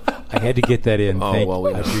 I had to get that in. Oh, Thank well,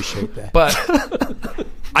 you. I appreciate that. But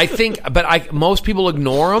I think, most people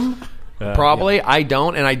ignore them. Probably. Yeah. I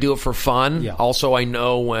don't, and I do it for fun. Yeah. Also, I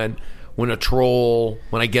know when a troll,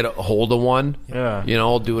 when I get a hold of one,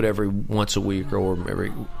 I'll do it every once a week or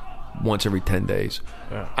once every 10 days.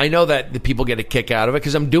 Yeah. I know that the people get a kick out of it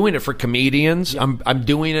because I'm doing it for comedians. Yeah. I'm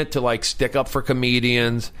doing it to stick up for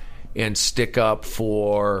comedians and stick up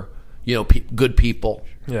for good people.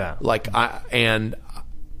 Yeah. And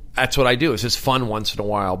that's what I do. It's just fun once in a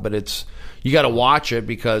while, but you got to watch it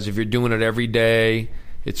because if you're doing it every day,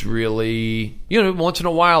 it's really, once in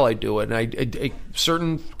a while I do it, and I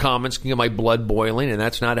certain comments can get my blood boiling, and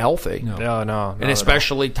that's not healthy. No. And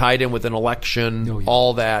especially tied in with an election,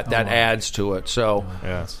 all that adds to it. So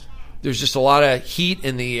there's just a lot of heat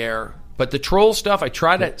in the air. But the troll stuff, I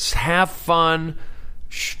try to have fun.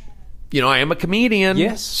 I am a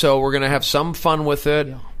comedian, so we're going to have some fun with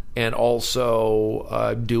it, and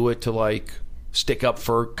also do it to stick up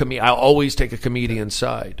for I'll always take a comedian's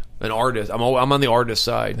side, an artist. I'm on the artist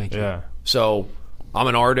side. Thank you. Yeah. So I'm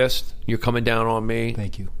an artist. You're coming down on me.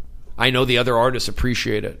 Thank you. I know the other artists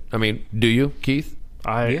appreciate it. I mean, do you, Keith?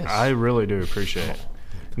 I really do appreciate it.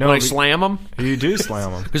 No, when I slam them? You do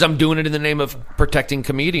slam them. Because I'm doing it in the name of protecting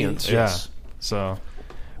comedians. Yeah. So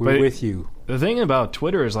we're with you. The thing about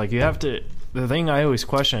Twitter is you have to. The thing I always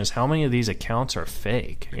question is how many of these accounts are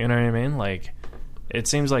fake. You know what I mean? It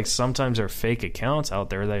seems like sometimes there are fake accounts out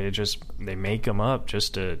there that they make them up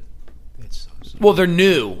just to. Well, they're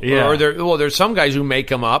new. Yeah. Or there's some guys who make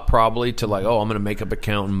them up probably to I'm going to make up an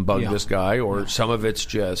account and bug this guy. Or some of it's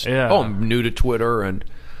just, I'm new to Twitter. And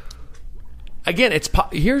again,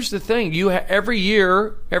 here's the thing. Every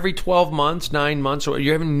year, every 12 months, 9 months,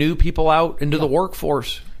 you're having new people out into the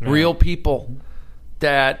workforce. Real people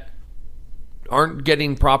that aren't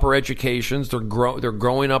getting proper educations. They're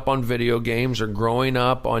growing up on video games. They're growing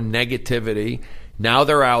up on negativity. Now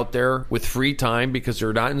they're out there with free time because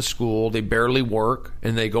they're not in school. They barely work,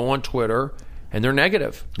 and they go on Twitter, and they're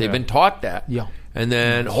negative. They've been taught that. Yeah. And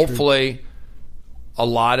then hopefully a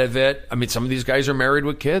lot of it, some of these guys are married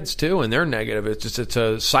with kids too, and they're negative. It's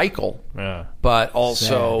a cycle. Yeah. But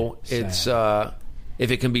also Sad.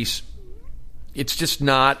 if it can be, it's just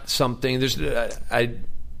not something.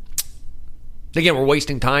 Again, we're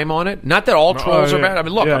wasting time on it. Not that all trolls are bad.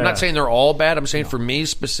 Look, I'm not saying they're all bad. I'm saying for me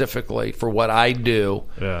specifically, for what I do,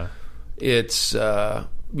 it's, I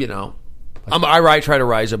try to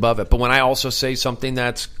rise above it. But when I also say something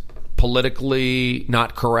that's politically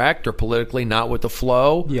not correct or politically not with the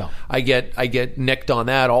flow, I get nicked on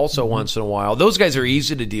that also once in a while. Those guys are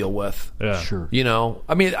easy to deal with. Yeah. Sure.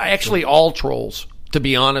 All trolls, to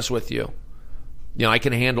be honest with you. I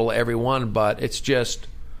can handle everyone, but it's just...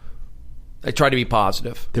 I try to be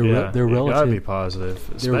positive. Their You relatives. gotta be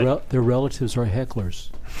positive. Their relatives are hecklers.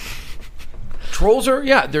 Trolls are,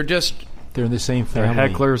 they're just... They're in the same They're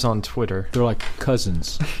family. hecklers on Twitter. They're like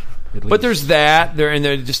cousins. But there's that.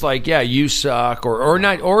 They're just you suck, or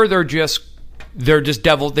not, or they're just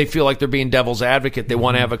devil. They feel like they're being devil's advocate. They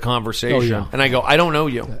want to have a conversation, and I go, I don't know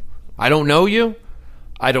you. I don't know you.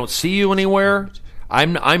 I don't see you anywhere.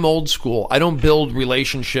 I'm old school. I don't build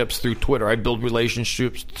relationships through Twitter. I build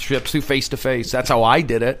relationships through face to face. That's how I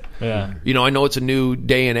did it. Yeah. I know it's a new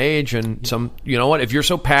day and age, and if you're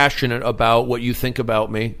so passionate about what you think about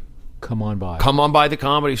me, come on by the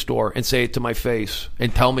Comedy Store and say it to my face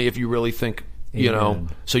and tell me if you really think, Amen.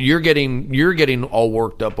 So you're getting all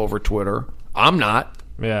worked up over Twitter. I'm not.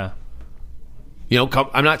 Yeah.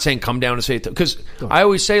 I'm not saying come down and say it because I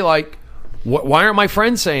always say why aren't my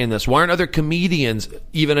friends saying this? Why aren't other comedians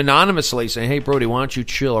even anonymously saying, "Hey, Brody, why don't you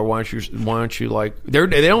chill?" Or why don't you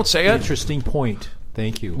they don't say it. Interesting point.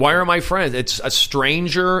 Thank you. Why are my friends? It's a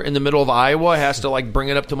stranger in the middle of Iowa has to bring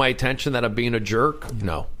it up to my attention that I'm being a jerk.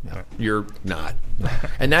 No, you're not.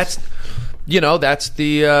 And that's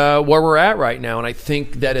the where we're at right now. And I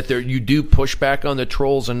think that if you do push back on the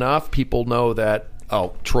trolls enough, people know that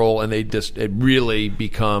troll, and it really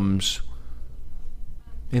becomes.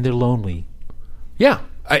 And they're lonely. Yeah,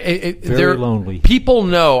 Very lonely. People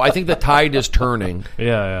know. I think the tide is turning.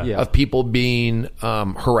 Yeah. Of people being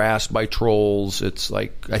harassed by trolls. It's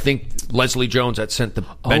like, I think Leslie Jones had sent the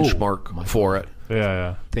benchmark for it.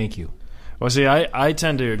 Yeah. Thank you. Well, see, I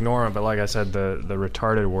tend to ignore them, but like I said, the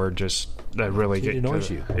retarded word just that really annoys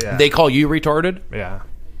you. Yeah. They call you retarded? Yeah.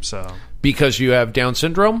 So Because you have Down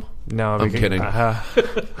syndrome? no, I'm kidding. Hey,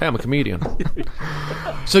 I'm a comedian.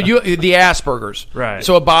 So the Asperger's. Right.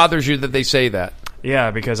 So it bothers you that they say that.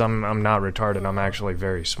 Yeah, because I'm not retarded. I'm actually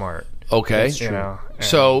very smart. Okay. You know. and-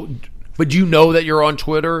 So, but you know that you're on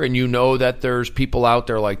Twitter and you know that there's people out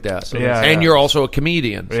there like that. And you're also a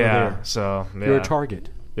comedian. yeah. So You're a target.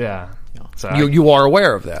 Yeah. So You are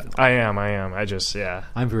aware of that. I am. I just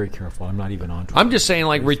I'm very careful. I'm not even on Twitter. I'm just saying,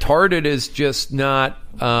 like, retarded is just not.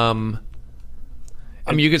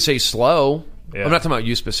 I mean, you could say slow. Yeah. I'm not talking about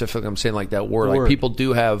you specifically. I'm saying like that word. Like people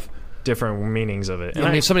do have different meanings of it. I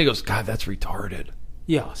mean, if somebody goes, God, that's retarded.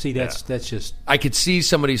 Yeah. See, that's just. I could see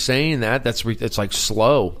somebody saying that. It's like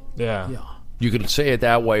slow. Yeah. You could say it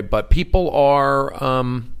that way, but people are.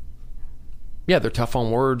 They're tough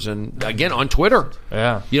on words, and again on Twitter.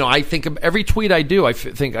 Yeah. You know, I think of every tweet I do, I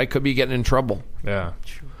think I could be getting in trouble. Yeah.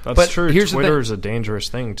 That's But true. here's the Twitter thing. is a dangerous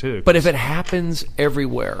thing too. But if it happens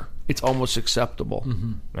everywhere, it's almost acceptable.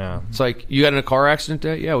 Yeah. It's like, you got in a car accident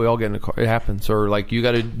today? Yeah, we all get in a car. It happens. Or like, you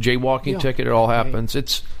got a jaywalking ticket? It all happens.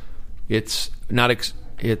 It's not.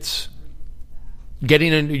 It's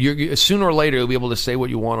getting in. Sooner or later, you'll be able to say what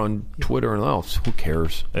you want on Twitter, and who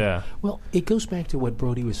cares? Yeah. Well, it goes back to what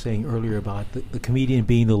Brody was saying earlier about the comedian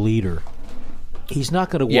being the leader. He's not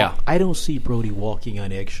going to walk. Yeah. I don't see Brody walking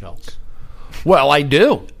on eggshells. Well, I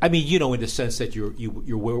do. I mean, in the sense that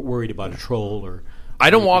you're worried about a troll or. I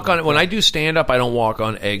don't walk on it. When I do stand-up, I don't walk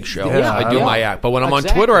on eggshells. Yeah, I do my act. But when I'm on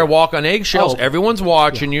Exactly. Twitter, I walk on eggshells. Oh. Everyone's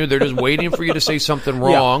watching you. They're just waiting for you to say something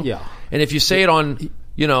wrong. Yeah. And if you say it on,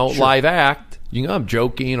 live act, I'm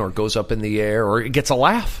joking, or it goes up in the air, or it gets a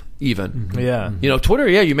laugh even. Yeah. Twitter,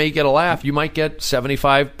 you may get a laugh. You might get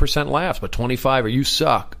 75% laughs, but 25 or you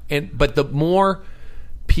suck. But the more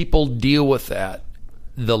people deal with that,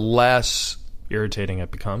 the less Irritating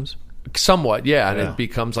it becomes. somewhat, and it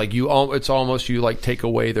becomes like it's almost you like take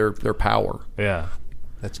away their power. Yeah.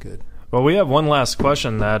 That's good. Well, we have one last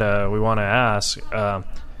question that we want to ask.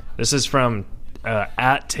 This is from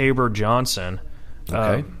at Tabor Johnson.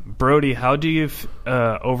 Okay. Brody, how do you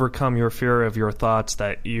overcome your fear of your thoughts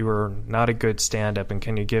that you are not a good stand-up, and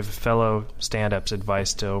can you give fellow stand-ups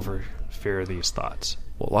advice to fear these thoughts?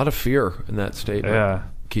 Well, a lot of fear in that statement. Yeah.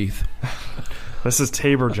 Keith. This is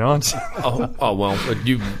Tabor Johnson. Well,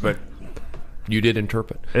 but you did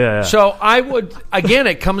interpret. Yeah. So I would, again,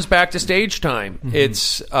 it comes back to stage time.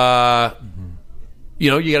 It's, you got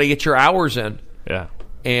to get your hours in. Yeah.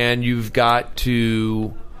 And you've got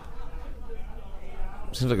to.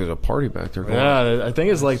 Seems like there's a party back there going on. Yeah, I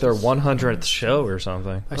think it's like their 100th show or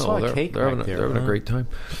something. I saw a cake they're back having, there. They're having a great time.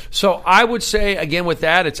 So I would say, again, with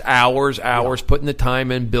that, it's hours, putting the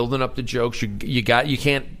time in, building up the jokes. You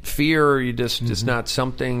can't fear. It's not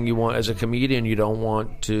something you want as a comedian. You don't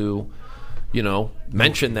want to,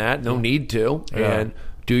 mention that. No need to. Yeah. And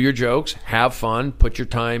do your jokes, have fun, put your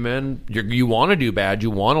time in. You want to do bad.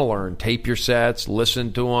 You want to learn. Tape your sets,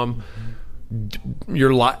 listen to them.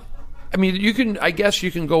 I mean, I guess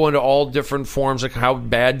you can go into all different forms, like how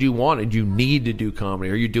bad you want it. You need to do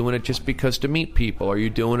comedy. Are you doing it just because to meet people? Are you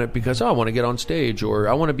doing it because, I want to get on stage, or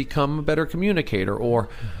I want to become a better communicator, or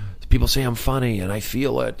people say I'm funny and I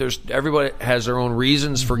feel it. Everybody has their own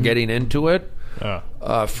reasons for getting into it.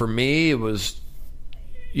 For me, it was,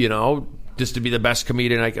 just to be the best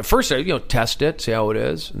comedian I can. First, test it, see how it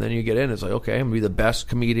is, and then you get in. It's like, okay, I'm gonna be the best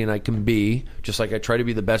comedian I can be, just like I try to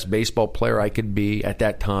be the best baseball player I could be at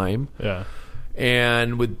that time. Yeah.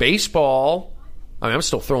 And with baseball, I'm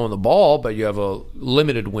still throwing the ball, but you have a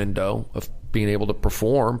limited window of being able to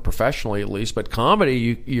perform professionally, at least. But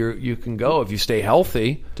comedy, you can go if you stay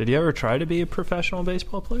healthy. Did you ever try to be a professional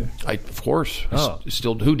baseball player? Of course. Oh.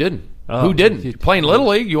 Still, who didn't? Oh. Who didn't? Playing Little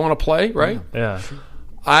League, you want to play, right? Yeah.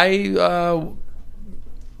 I,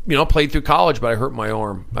 played through college, but I hurt my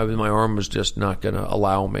arm. My arm was just not going to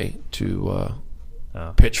allow me to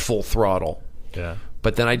pitch full throttle. Yeah.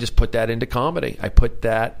 But then I just put that into comedy.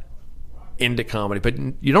 But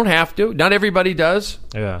you don't have to. Not everybody does.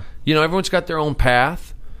 Yeah. Everyone's got their own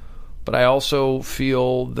path. But I also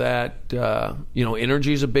feel that,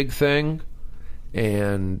 energy is a big thing.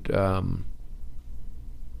 And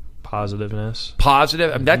positiveness.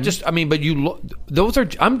 Positive. I'm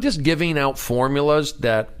just giving out formulas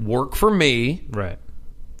that work for me. Right.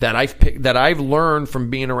 That I've learned from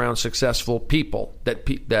being around successful people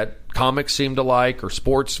that comics seem to like, or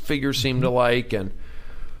sports figures seem to like, and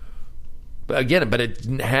But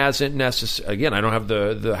it hasn't necessarily. Again, I don't have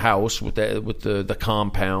the house with the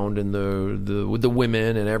compound and with the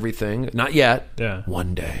women and everything. Not yet. Yeah.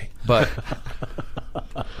 One day. But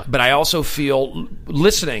I also feel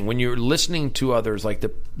listening, when you're listening to others, like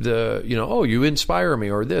the you inspire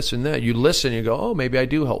me or this and that. You listen, you go, oh, maybe I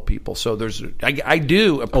do help people. So I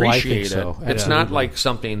do appreciate so. it. It's not like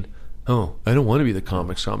something. Oh, I don't want to be the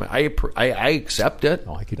comics comic. I accept it.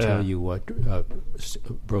 Oh, I could tell you what,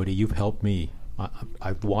 Brody, you've helped me.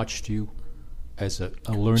 I've watched you as a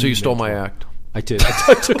learning. So you stole mentor. my act. I did.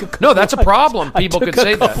 I took a couple No, that's a problem. People I took could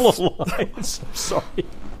say a couple that. Of lines. I'm sorry.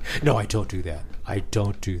 No, I don't do that. I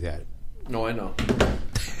don't do that. No, I know.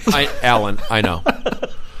 Alan, I know.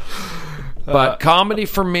 But comedy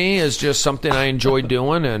for me is just something I enjoy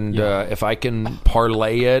doing, and if I can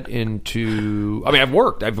parlay it into, I mean, I've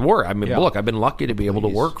worked. I mean, look, I've been lucky to be able to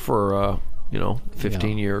work for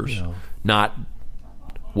 15 years, not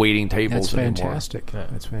waiting tables That's anymore. fantastic.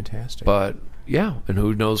 That's fantastic. But and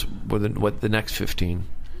who knows what the next 15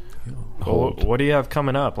 Well, what do you have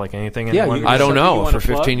coming up? Like anything? I don't know. wanna For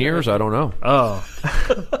 15 plug? years, I don't know. Oh,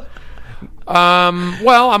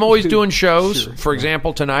 Well, I'm always doing shows. For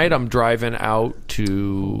example, tonight I'm driving out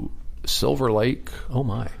to Silver Lake, Oh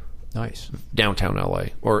my, nice. downtown LA,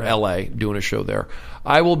 or LA, doing a show there.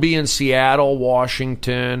 I will be in Seattle,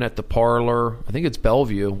 Washington at the Parlor. I think it's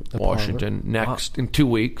Bellevue, Washington, next in 2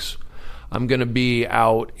 weeks. I'm going to be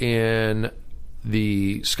out in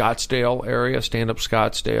the Scottsdale area, stand-up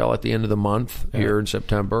Scottsdale, at the end of the month here in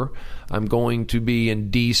September. I'm going to be in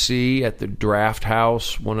D.C. at the Draft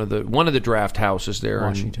House, one of the Draft Houses there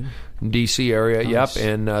Washington. in D.C. area. Nice. Yep,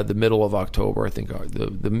 in the middle of October, I think,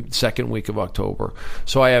 the second week of October.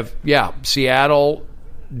 So I have Seattle,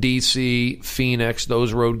 D.C., Phoenix,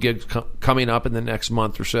 those road gigs coming up in the next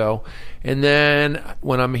month or so. And then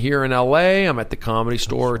when I'm here in L.A., I'm at the Comedy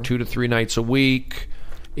Store 2 to 3 nights a week.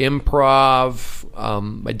 Improv.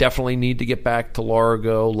 I definitely need to get back to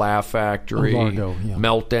Largo, Laugh Factory,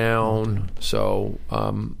 Meltdown. So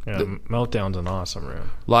Meltdown's an awesome room.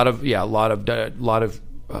 a lot of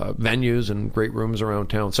venues and great rooms around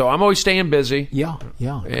town. So I'm always staying busy. Yeah.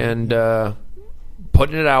 And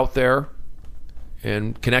putting it out there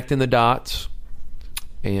and connecting the dots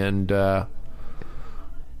and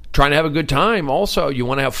trying to have a good time. Also, you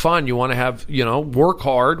want to have fun. You want to have, work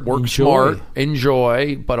hard, work smart,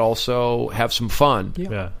 enjoy, but also have some fun.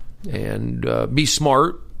 Yeah. And be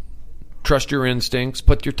smart, trust your instincts,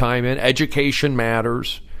 put your time in. Education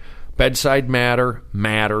matters. Bedside manner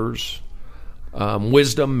matters.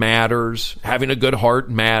 Wisdom matters. Having a good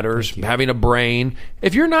heart matters. Having a brain.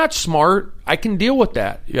 If you're not smart, I can deal with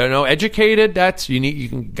that. Educated, that's you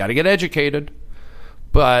got to get educated.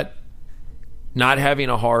 But not having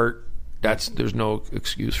a heart, there's no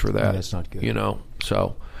excuse for that. Yeah, that's not good.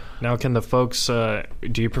 So Now, can the folks?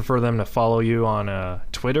 Do you prefer them to follow you on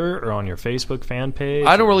Twitter or on your Facebook fan page?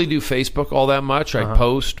 I don't really do Facebook all that much. I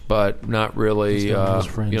post, but not really. Just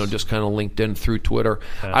friends. Just kind of LinkedIn through Twitter.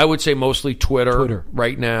 I would say mostly Twitter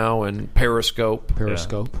right now, and Periscope.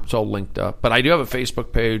 It's all linked up. But I do have a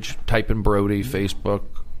Facebook page. Type in Brody Facebook.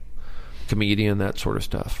 Comedian, that sort of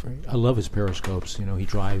stuff. Right. I love his periscopes. He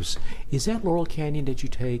drives. Is that Laurel Canyon that you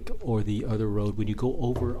take, or the other road when you go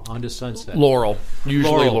over onto Sunset?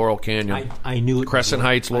 Usually Laurel Canyon. I knew it. Crescent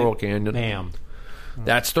Heights, Laurel Canyon. Ma'am.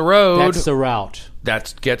 That's the road. That's the route.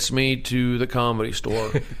 That gets me to the Comedy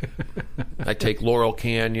Store. I take Laurel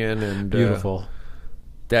Canyon and beautiful.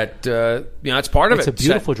 It's part of it. It's a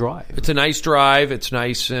beautiful drive. It's a nice drive. It's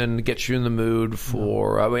nice and gets you in the mood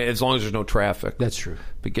for. As long as there's no traffic. That's true.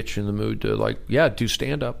 But gets you in the mood to do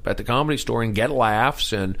stand up at the Comedy Store and get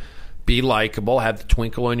laughs and be likable. Have the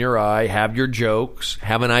twinkle in your eye. Have your jokes.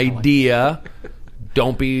 Have an idea.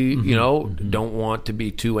 Don't be don't want to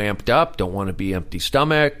be too amped up. Don't want to be empty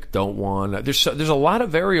stomach. Don't want. There's a lot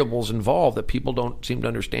of variables involved that people don't seem to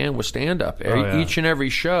understand with stand up. Each and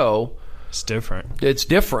every show. It's different. It's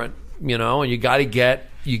different, and you got to get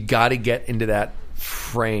into that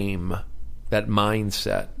frame, that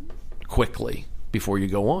mindset quickly before you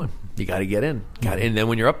go on. You got to get in. And then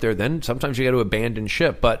when you're up there, then sometimes you got to abandon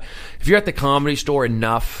ship. But if you're at the Comedy Store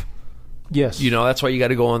enough, yes, that's why you got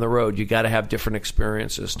to go on the road. You got to have different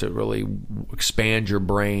experiences to really expand your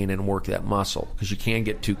brain and work that muscle, because you can't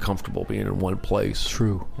get too comfortable being in one place.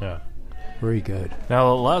 True. Yeah. Very good.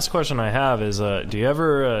 Now, the last question I have is, do you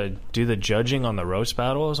ever do the judging on the roast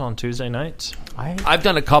battles on Tuesday nights? I've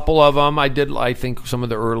done a couple of them. I did, I think, some of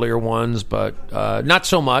the earlier ones, but not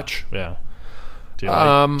so much. Yeah. Do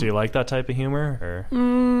you like that type of humor?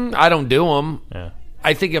 Or? I don't do them. Yeah.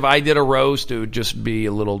 I think if I did a roast, it would just be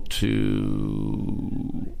a little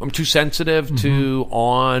too too sensitive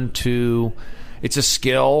to it's a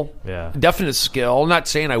skill. Yeah. Definite skill. I'm not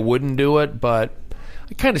saying I wouldn't do it, but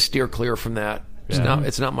I kind of steer clear from that.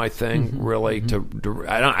 It's not my thing really.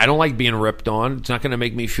 I don't like being ripped on. It's not going to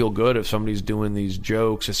make me feel good if somebody's doing these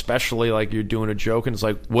jokes, especially like you're doing a joke and it's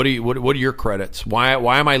like, what are your credits? Why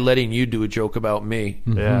am I letting you do a joke about me?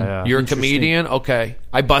 Yeah. You're a comedian, okay?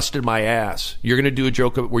 I busted my ass. You're going to do a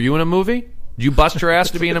joke. Were you in a movie? Did you bust your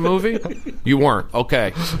ass to be in a movie? You weren't.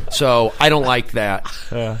 Okay, so I don't like that.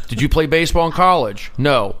 Did you play baseball in college?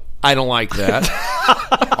 No. I don't like that.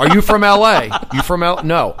 Are you from L.A.? You from L.A.?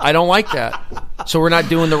 No, I don't like that. So we're not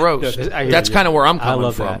doing the roast. That's kind of where I'm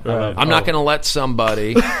coming from. I'm not going to let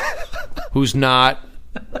somebody who's not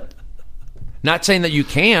saying that you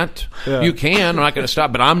can't. Yeah. You can. I'm not going to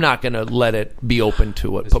stop, but I'm not going to let it be open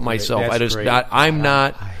to it. Put myself. I'm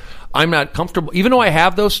not comfortable. Even though I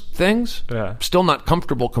have those things, I'm still not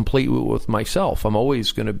comfortable completely with myself. I'm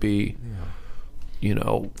always going to be,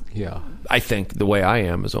 I think the way I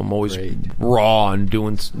am is I'm always raw and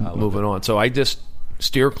moving on. So I just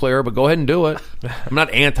steer clear, but go ahead and do it. I'm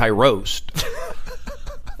not anti-roast.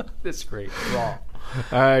 That's great. Raw.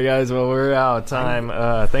 All right, guys. Well, we're out of time.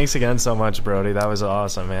 Thanks again so much, Brody. That was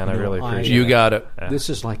awesome, man. I really appreciate it. You got it. Yeah. This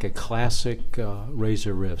is like a classic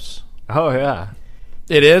Razor Riffs. Oh, yeah.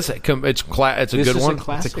 It is. It's a good one. It's a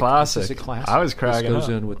classic. I was cracking this goes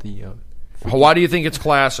up. in with the. Why do you think it's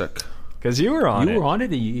classic? Because you were on it. You were on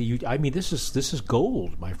it. I mean, this is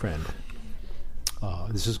gold, my friend.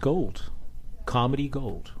 This is gold. Comedy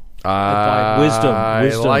gold. Wisdom.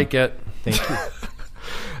 I like it. Thank you.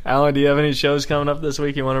 Alan, do you have any shows coming up this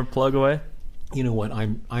week you want to plug away? You know what?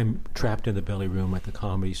 I'm trapped in the belly room at the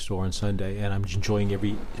Comedy Store on Sunday, and I'm enjoying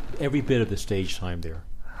every bit of the stage time there.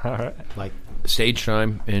 All right. Like stage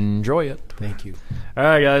time. Enjoy it. Thank you. All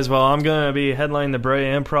right, guys. Well, I'm going to be headlining the Brea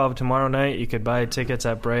Improv tomorrow night. You could buy tickets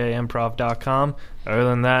at BreaImprov.com. Other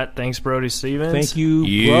than that, thanks, Brody Stevens. Thank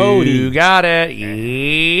you, Brody. You got it.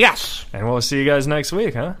 Yes. And we'll see you guys next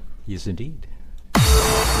week, huh? Yes, indeed.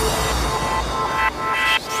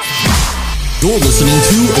 You're listening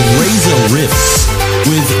to Reza Riffs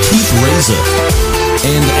with Keith Reza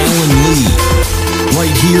and Alan Lee,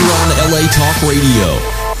 right here on LA Talk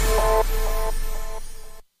Radio.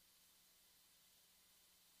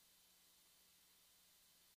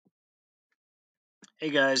 Hey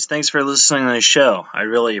guys, thanks for listening to the show. I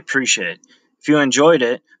really appreciate it. If you enjoyed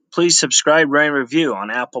it, please subscribe, rate, and review on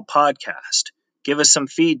Apple Podcast. Give us some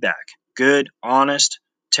feedback. Good, honest,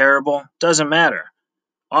 terrible, doesn't matter.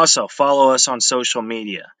 Also, follow us on social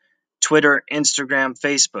media. Twitter, Instagram,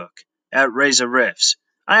 Facebook, at Reza Riffs.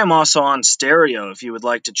 I am also on Stereo if you would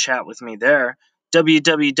like to chat with me there.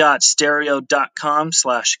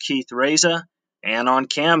 www.stereo.com/Keith Reza. And on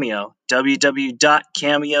Cameo,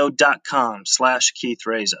 www.cameo.com/Keith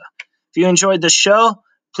Reza. If you enjoyed the show,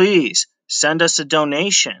 please send us a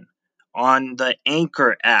donation on the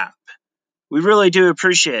Anchor app. We really do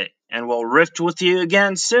appreciate it, and we'll riff with you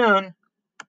again soon.